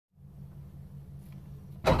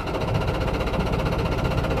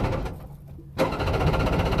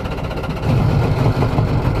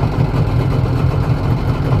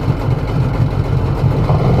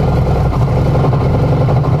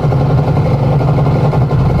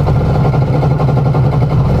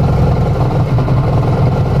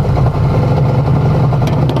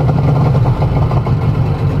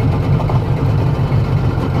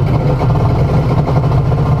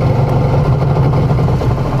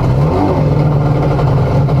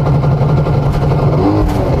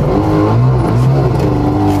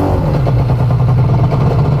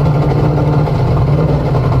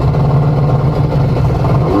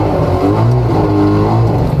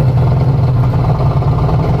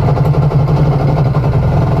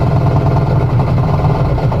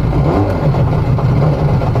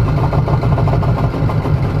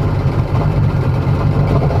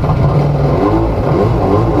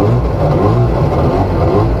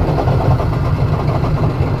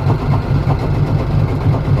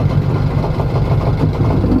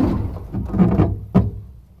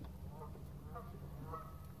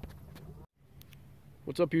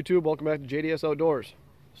up, YouTube? Welcome back to JDS Outdoors.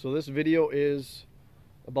 So this video is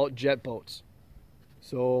about jet boats.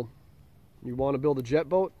 So you want to build a jet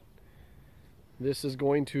boat? This is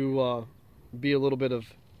going to be a little bit of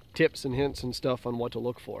tips and hints and stuff on what to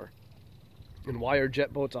look for. And why are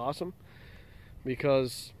jet boats awesome?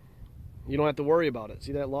 Because you don't have to worry about it.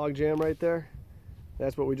 See that log jam right there?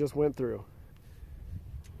 That's what we just went through.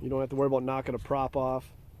 You don't have to worry about knocking a prop off.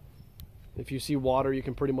 If you see water, you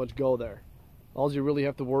can pretty much go there. All you really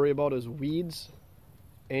have to worry about is weeds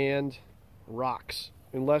and rocks.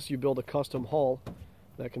 Unless you build a custom hull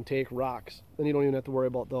that can take rocks, then you don't even have to worry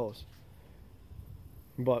about those.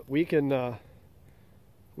 But we can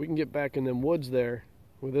get back in them woods there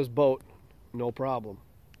with this boat, no problem.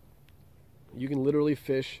 You can literally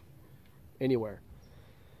fish anywhere.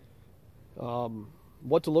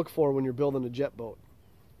 What to look for when you're building a jet boat,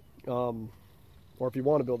 or if you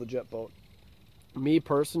want to build a jet boat. Me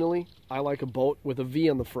personally, I like a boat with a V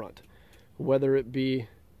on the front, whether it be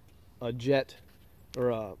a jet or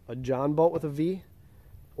a John boat with a V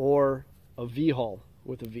or a V hull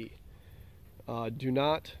with a V. Do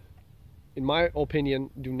not, in my opinion,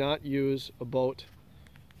 do not use a boat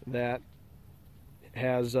that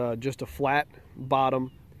has just a flat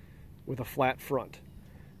bottom with a flat front.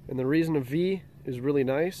 And the reason a V is really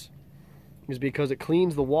nice is because it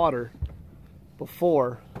cleans the water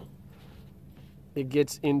before it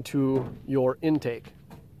gets into your intake.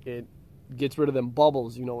 It gets rid of them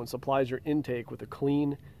bubbles, you know, and supplies your intake with a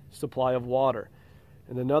clean supply of water.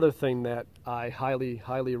 And another thing that I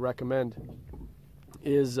highly recommend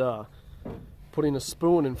is putting a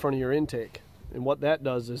spoon in front of your intake. And what that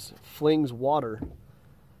does is flings water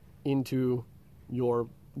into your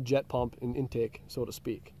jet pump and intake, so to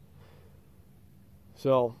speak.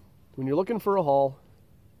 So when you're looking for a hull,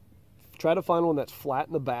 try to find one that's flat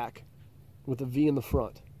in the back with a V in the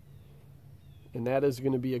front, and that is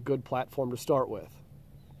going to be a good platform to start with.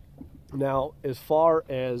 Now, as far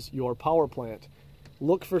as your power plant,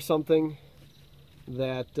 look for something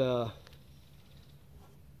that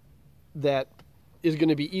that is going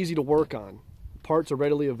to be easy to work on. Parts are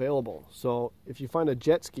readily available. So if you find a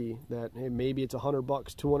jet ski that, hey, maybe it's $100,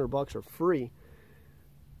 $200 or free,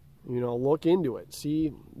 you know, look into it. See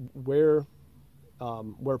where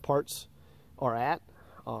parts are at,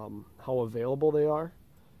 how available they are,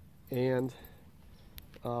 and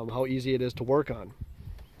how easy it is to work on.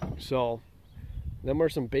 So them are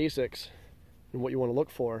some basics and what you want to look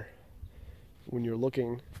for when you're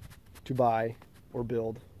looking to buy or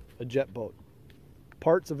build a jet boat.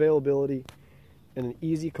 Parts availability and an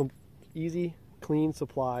easy clean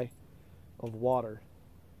supply of water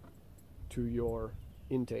to your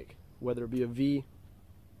intake, whether it be a V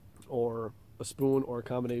or a spoon or a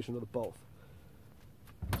combination of the both.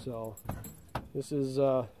 So this is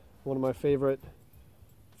one of my favorite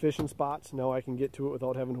fishing spots. Now I can get to it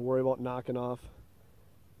without having to worry about knocking off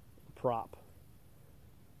a prop.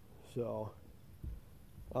 So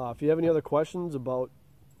if you have any other questions about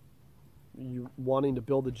you wanting to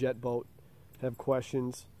build a jet boat, have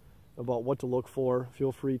questions about what to look for,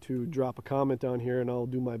 feel free to drop a comment down here and I'll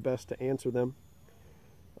do my best to answer them.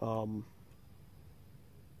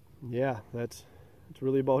 Yeah, that's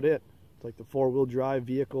really about it. It's like the four-wheel drive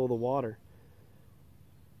vehicle of the water.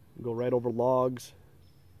 Go right over logs,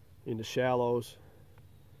 into shallows,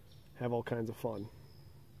 have all kinds of fun.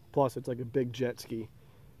 Plus, it's like a big jet ski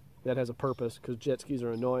that has a purpose, because jet skis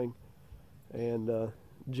are annoying, and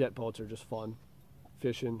jet boats are just fun.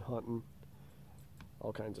 Fishing, hunting,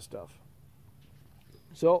 all kinds of stuff.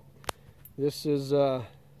 So, this is going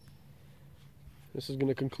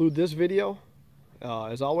to conclude this video.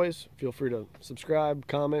 As always, feel free to subscribe,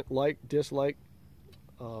 comment, like, dislike,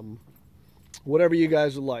 whatever you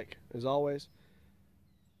guys would like. As always,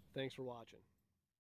 thanks for watching.